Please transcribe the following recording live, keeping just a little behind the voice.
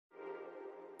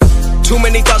Too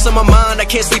many thoughts on my mind, I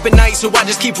can't sleep at night, so I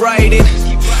just keep writing.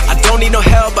 I don't need no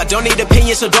help, I don't need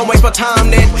opinions, so don't waste my time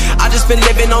then. I just been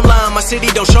living online, my city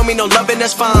don't show me no love and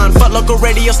that's fine. Fuck local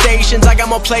radio stations, I got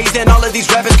more plays than all of these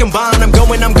rappers combined. I'm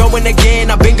going again,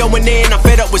 I've been going in, I'm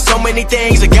fed up with so many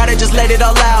things, I gotta just let it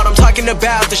all out. I'm talking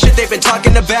about the shit they've been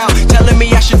talking about, telling me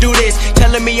I should do this,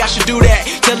 telling me I should do that,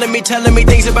 telling me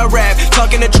things about rap,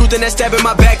 talking the truth and that stab in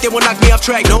my back, they will knock me off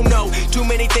track. No, too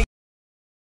many things.